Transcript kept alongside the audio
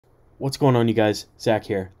What's going on, you guys? Zach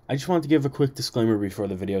here. I just wanted to give a quick disclaimer before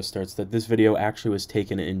the video starts that this video actually was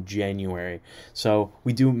taken in January. So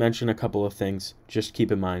we do mention a couple of things. Just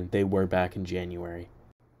keep in mind they were back in January.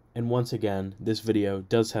 And once again, this video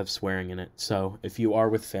does have swearing in it. So if you are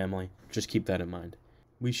with family, just keep that in mind.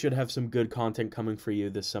 We should have some good content coming for you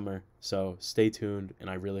this summer. So stay tuned, and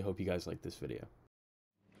I really hope you guys like this video.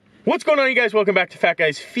 What's going on, you guys? Welcome back to Fat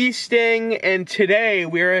Guys Feasting, and today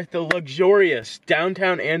we're at the luxurious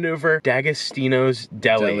downtown Andover D'Agostino's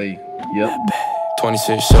Deli. Yep.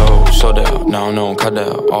 26 sold out. Now I know cut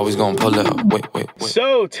out. Always gonna pull out. Wait.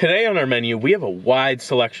 So today on our menu, we have a wide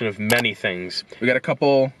selection of many things. We got a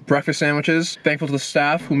couple breakfast sandwiches. Thankful to the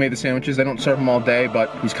staff who made the sandwiches. They don't serve them all day,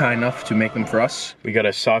 but he's kind enough to make them for us. We got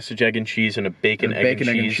a sausage, egg, and cheese, and a bacon, egg,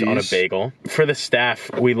 and cheese on a bagel. For the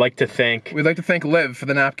staff, we'd like to thank Liv for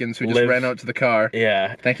the napkins who just ran out to the car.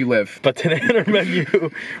 Yeah. Thank you, Liv. But today on our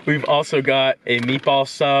menu, we've also got a meatball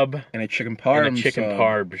sub and a chicken parm and a chicken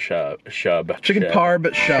parb shub. Chicken parb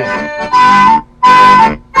shub.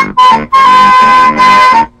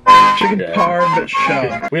 Chicken parb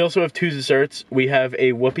shub. We also have two desserts. We have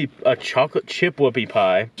a chocolate chip whoopie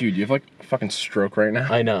pie. Dude, you have like a fucking stroke right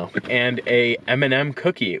now. I know. And a M&M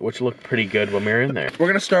cookie, which looked pretty good when we were in there. We're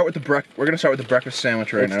gonna start with the breakfast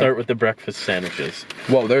sandwich right now. Let's start with the breakfast sandwiches.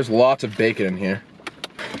 Whoa, there's lots of bacon in here.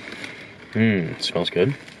 Smells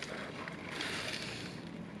good.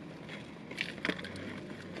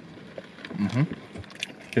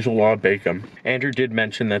 There's a lot of bacon. Andrew did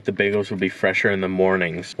mention that the bagels would be fresher in the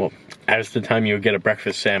mornings. Well, as the time you would get a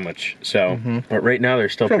breakfast sandwich. So, but right now they're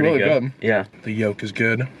still pretty really good. Yeah. The yolk is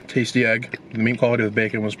good. Tasty egg. The meat quality of the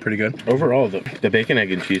bacon was pretty good. Overall, the bacon,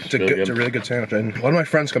 egg, and cheese is really good. It's a really good sandwich. And a lot of my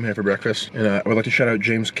friends come here for breakfast. And I would like to shout out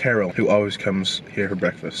James Carroll, who always comes here for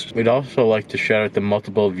breakfast. We'd also like to shout out the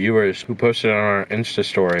multiple viewers who posted on our Insta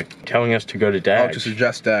story telling us to go to Dags. Oh, to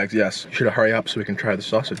suggest Dags, yes. You should hurry up so we can try the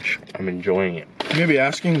sausage. I'm enjoying it. You may be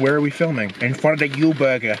asking, where are we filming? In front of the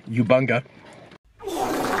U-Bunga.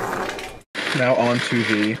 Now on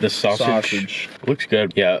to the sausage. Looks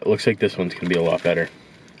good. Yeah, it looks like this one's gonna be a lot better.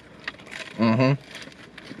 The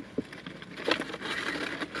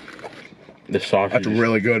sausage. That's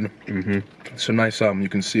really good. So nice, you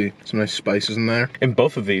can see some nice spices in there. In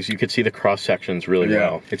both of these, you could see the cross sections really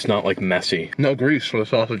well. It's not like messy. No grease for the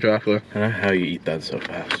sausage, actually. I don't know how you eat that so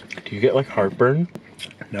fast. Do you get like heartburn?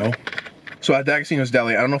 No. So at D'Agostino's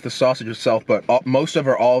Deli, I don't know if the sausage itself, but all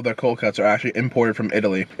of their cold cuts are actually imported from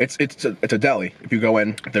Italy. It's a deli. If you go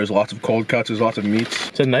in, there's lots of cold cuts, there's lots of meats.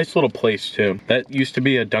 It's a nice little place too. That used to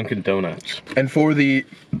be a Dunkin' Donuts. And for the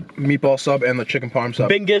meatball sub and the chicken parm sub,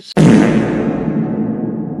 Bingus.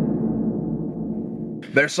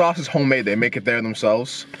 Their sauce is homemade. They make it there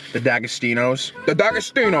themselves. The D'Agostino's. The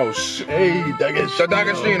D'Agostino's. Hey, D'Agostino's. The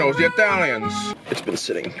D'Agostino's, the Italians. It's been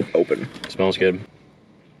sitting open. Smells good.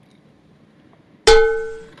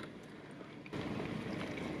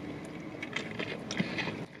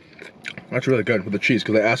 That's really good with the cheese,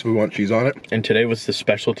 because they asked if we want cheese on it. And today was the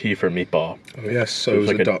specialty for meatball. Oh yes, so it was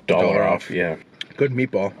like a dollar off. Yeah. Good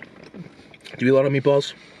meatball. Do you eat a lot of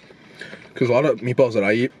meatballs? Because a lot of meatballs that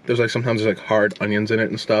I eat, sometimes there's like hard onions in it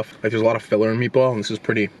and stuff. Like there's a lot of filler in meatball, and this is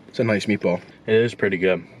it's a nice meatball. It is pretty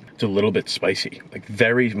good. It's a little bit spicy, like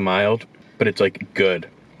very mild, but it's like good.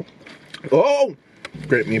 Oh!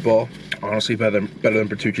 Great meatball. Honestly, better than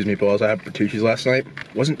Bertucci's meatballs. I had Bertucci's last night.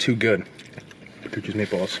 Wasn't too good. Bertucci's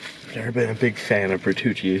meatballs. Never been a big fan of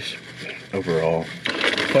Bertucci's overall.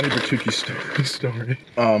 Funny Bertucci story.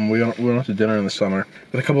 We went out to dinner in the summer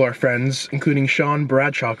with a couple of our friends, including Sean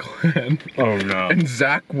Bradshaw Clan. Oh no. And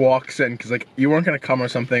Zach walks in, because like you weren't gonna come or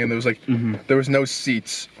something, and there was like there was no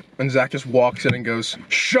seats. And Zach just walks in and goes,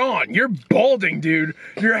 "Sean, you're balding, dude.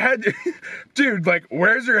 Your head, dude, like,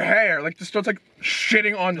 where's your hair?" Like, just starts like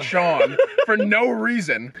shitting on Sean for no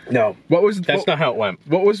reason. No. That's not how it went.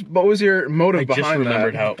 What was your motive behind that? I just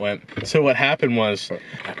remembered how it went. So what happened was,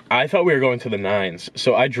 I thought we were going to the Nines.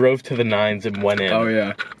 So I drove to the Nines and went in. Oh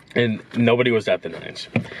yeah. And nobody was at the Nines.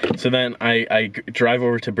 So then I drive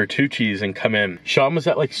over to Bertucci's and come in. Sean was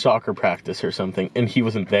at like soccer practice or something, and he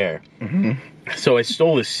wasn't there. So I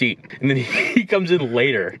stole his seat, and then he comes in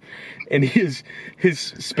later, and his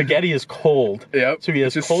spaghetti is cold. Yep. So he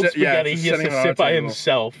has cold spaghetti. He has to sit by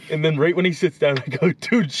himself. And then right when he sits down, I go,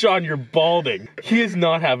 "Dude, Sean, you're balding." He is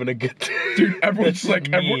not having a good time. Dude, everyone's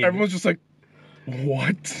just like,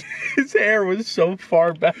 what? His hair was so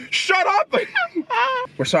far back. Shut up!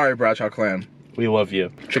 We're sorry, Bradshaw Clan. We love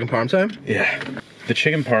you. Chicken parm time? Yeah. The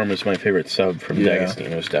chicken parm is my favorite sub from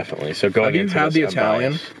D'Agostino's, definitely. So going into have you had the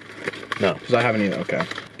Italian? No. Because I haven't either, okay.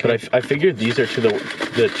 But I figured these are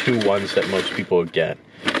the two ones that most people would get.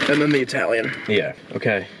 And then the Italian. Yeah,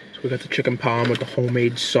 okay. So We got the chicken parm with the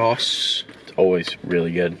homemade sauce. It's always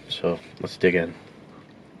really good, so let's dig in.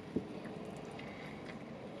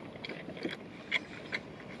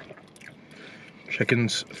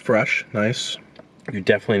 Chicken's fresh, nice. You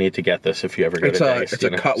definitely need to get this if you ever go to Deli. It's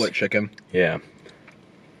a cutlet chicken. Yeah.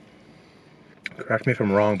 Correct me if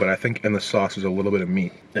I'm wrong, but I think in the sauce is a little bit of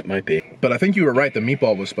meat. It might be. But I think you were right, the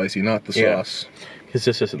meatball was spicy, not the sauce. Because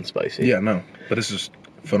this isn't spicy. Yeah, no. But this is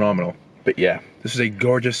phenomenal. But yeah. This is a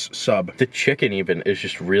gorgeous sub. The chicken even is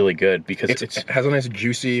just really good because it has a nice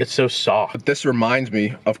juicy... It's so soft. But this reminds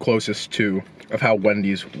me of closest to of how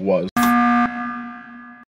Wendy's was.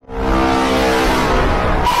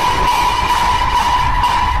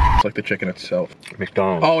 It's like the chicken itself.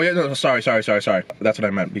 McDonald's. Oh yeah, no, sorry. That's what I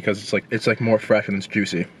meant, because it's like more fresh and it's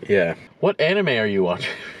juicy. Yeah. What anime are you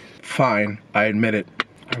watching? Fine, I admit it.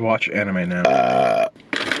 I watch anime now.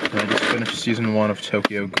 And I just finished season 1 of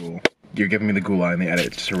Tokyo Ghoul. You're giving me the ghoul eye in the edit.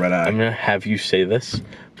 It's just a red eye. I'm gonna have you say this,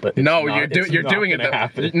 but no, you're doing it.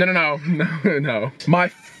 No. My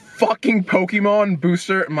fucking Pokemon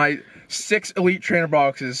booster, my 6 Elite Trainer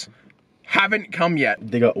boxes haven't come yet.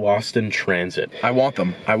 They got lost in transit. I want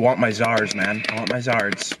them. I want my Zards, man. I want my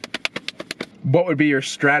Zards. What would be your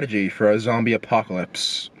strategy for a zombie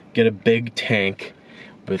apocalypse? Get a big tank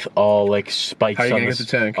with all like spikes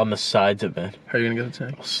on the sides of it. How are you gonna get the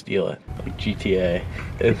tank? I'll steal it. Like GTA.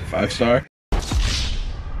 5-star.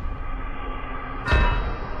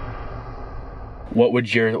 What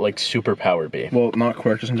would your like superpower be? Well, not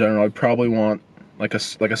quick, just in general. I'd probably want like a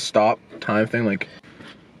stop time thing, like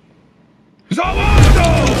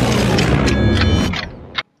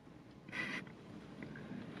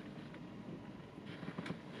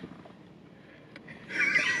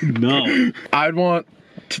No. I'd want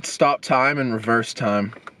to stop time and reverse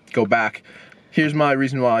time. Go back. Here's my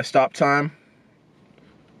reason why I stop time.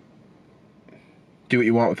 Do what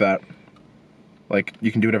you want with that. Like,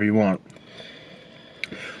 you can do whatever you want.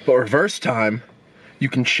 But reverse time, you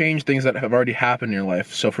can change things that have already happened in your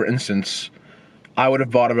life. So for instance, I would have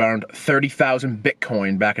bought around 30,000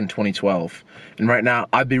 Bitcoin back in 2012. And right now,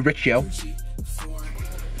 I'd be rich, yo.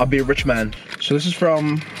 I'll be a rich man. So this is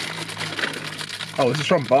from... Oh, this is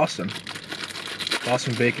from Boston.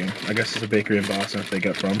 Boston Baking. I guess it's a bakery in Boston if they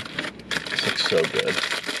get from. This looks so good.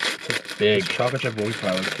 It's big. This chocolate chip woolly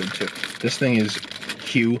pie looks good too. This thing is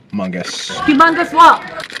humongous. Humongous what?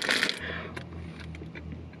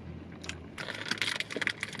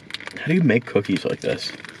 How do you make cookies like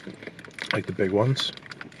this? Like the big ones?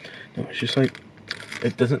 No, it's just like,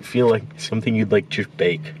 it doesn't feel like something you'd like just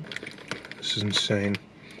bake. This is insane.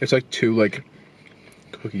 It's like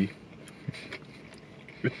cookie.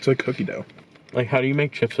 It's like cookie dough. Like, how do you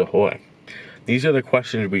make Chips Ahoy? These are the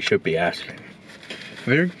questions we should be asking.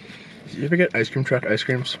 Did you ever get ice cream truck ice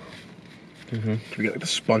creams? Mm-hmm. Did you get like the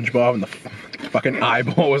SpongeBob and the fucking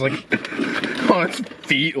eyeball was like on its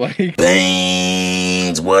feet, like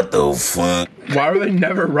Beans, what the fuck? Why were they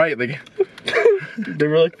never right? Like they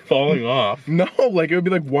were like falling off. No, like it would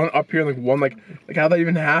be like one up here and like one like how'd that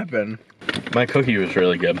even happen? My cookie was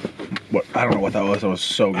really good. What? I don't know what that was. That was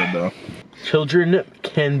so good though. Children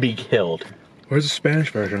can be killed. Where's the Spanish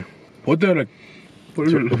version? What the?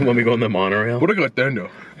 When we go on the monorail. What a tendo?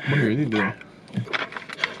 What are you doing?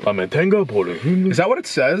 Is that what it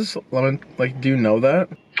says? Like, do you know that?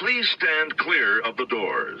 Please stand clear of the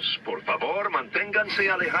doors. Por favor, manténganse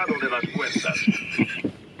alejado de las puertas.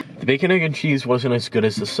 The bacon, egg, and cheese wasn't as good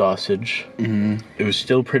as the sausage. Mm-hmm. It was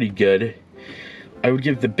still pretty good. I would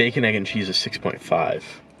give the bacon, egg, and cheese a 6.5.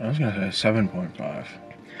 I was gonna say 7.5.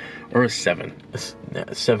 Or a 7. Yeah,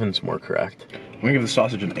 7's more correct. I'm gonna give the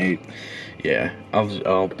sausage an 8. Yeah,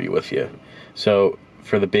 I'll be with you. So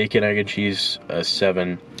for the bacon, egg, and cheese, a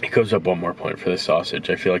 7. It goes up 1 more point for the sausage.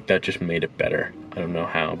 I feel like that just made it better. I don't know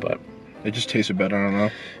how, but it just tasted better. I don't know.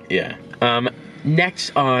 Yeah.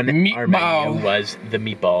 Next on our menu was the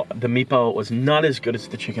meatball. The meatball was not as good as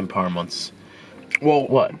the chicken parm once. Well,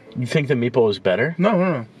 what? You think the meatball was better?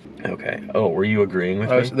 No. Okay. Oh, were you agreeing with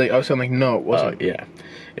me? I was saying like, no, it wasn't. Yeah,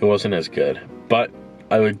 it wasn't as good. But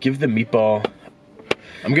I would give the meatball.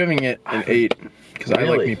 I'm giving it an 8 because I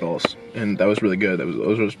like meatballs, and that was really good.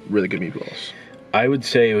 Those was really good meatballs. I would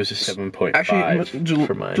say it was a 7.5. Actually,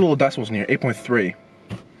 for mine. Do a little decimals in here. 8.3.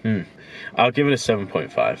 I'll give it a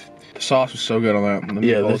 7.5. The sauce was so good on that. The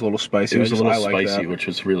meatball was a little spicy. It was a little spicy, which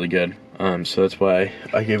was really good. So that's why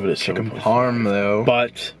I gave it a 7.5. Chicken parm though.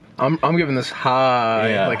 But I'm giving this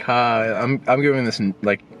high, like high. I'm giving this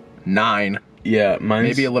like 9. Yeah, mine's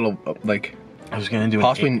maybe a little like. I was gonna do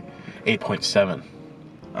possibly 8.7.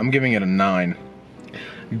 I'm giving it a 9.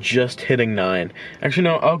 just hitting 9. Actually,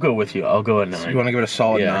 no, I'll go with you. I'll go a 9. So you want to give it a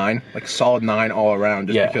solid 9? Like solid 9 all around,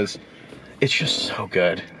 just because it's just so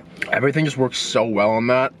good. Everything just works so well on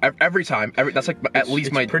that. Every time. That's like at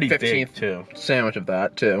least my 15th too. Sandwich of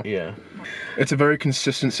that too. Yeah. It's a very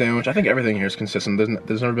consistent sandwich. I think everything here is consistent.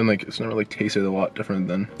 There's never been like, it's never like tasted a lot different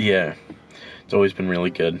than. Yeah. It's always been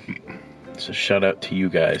really good. So shout out to you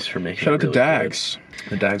guys for making Shout out it really to Dags.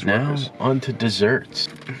 Good. The Dags workers. Now on to desserts.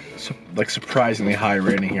 So, like surprisingly high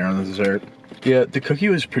rating here on the dessert. Yeah, the cookie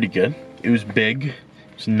was pretty good. It was big. It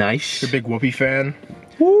was nice. You're a big Whoopi fan.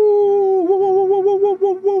 Woo!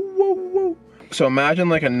 So imagine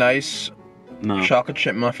like a nice chocolate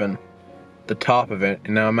chip muffin, the top of it,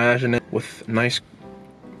 and now imagine it with nice,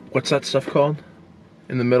 what's that stuff called?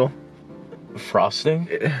 In the middle? Frosting?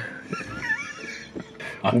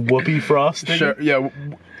 Whoopie frosting? Sure, yeah.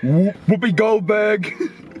 Whoopi Goldberg.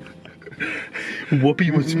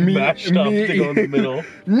 Whoopi was mashed up to go in the middle.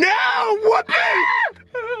 No, Whoopi!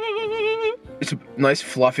 It's a nice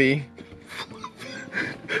fluffy.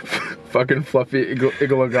 Fucking fluffy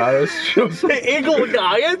Iglesias.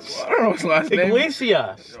 Iglesias? I don't know his last name.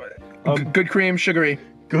 Iglesias. Good cream, sugary.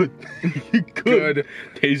 Good. Good.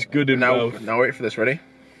 Tastes good in mouth. Now wait for this. Ready?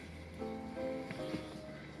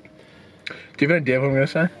 Do you have an idea of what I'm gonna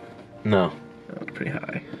say? No. Oh, it's pretty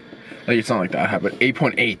high. Like it's not like that high, but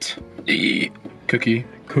 8.8. Cookie.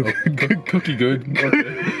 Cookie good.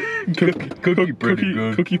 Cookie pretty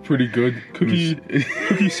good. Cookie pretty good. Cookie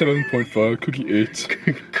 7.5. Cookie 8.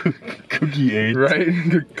 Cookie 8.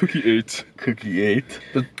 Right? Cookie 8. Cookie 8.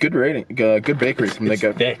 But good rating. Good bakeries. When they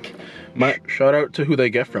get thick. Shout out to who they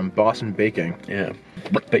get from. Boston Baking. Yeah.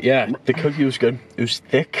 But yeah, the cookie was good. It was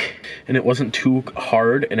thick, and it wasn't too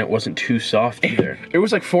hard, and it wasn't too soft either. It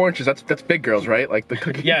was like 4 inches. That's big girls, right? Like the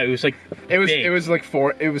cookie. Yeah, it was like big. It was like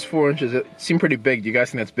 4 inches. It seemed pretty big. Do you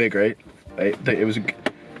guys think that's big, right? It was.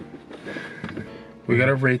 We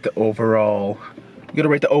gotta rate the overall.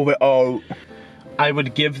 I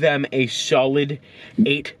would give them a solid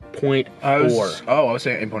 8.4. I was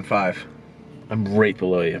saying 8.5. I'm right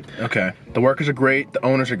below you. Okay. The workers are great. The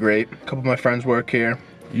owners are great. A couple of my friends work here.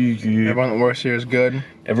 Everyone that works here is good.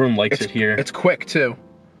 Everyone likes it here. It's quick too.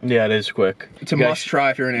 Yeah, it is quick. It's a must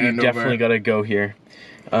try if you're in Andover. You definitely gotta go here.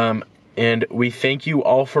 And we thank you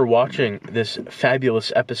all for watching this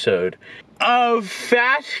fabulous episode of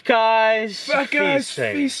Fat Guys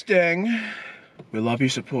Feasting. We love your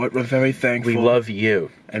support. We're very thankful. We love you.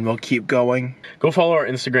 And we'll keep going. Go follow our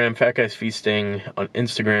Instagram, Fat Guys Feasting on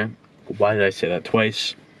Instagram. Why did I say that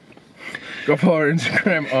twice? Go follow our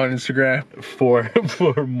Instagram on Instagram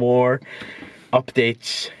for more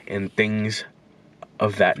updates and things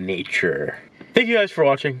of that nature. Thank you guys for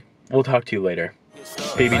watching. We'll talk to you later.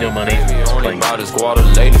 Baby No Money. Only about his water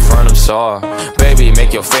lady front him saw. Baby,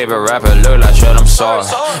 make your favorite rapper look like shit, I'm sorry.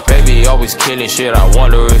 Baby, always killing shit, I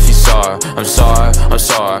wonder if you saw her. I'm sorry,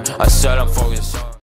 I said I'm fucking sorry.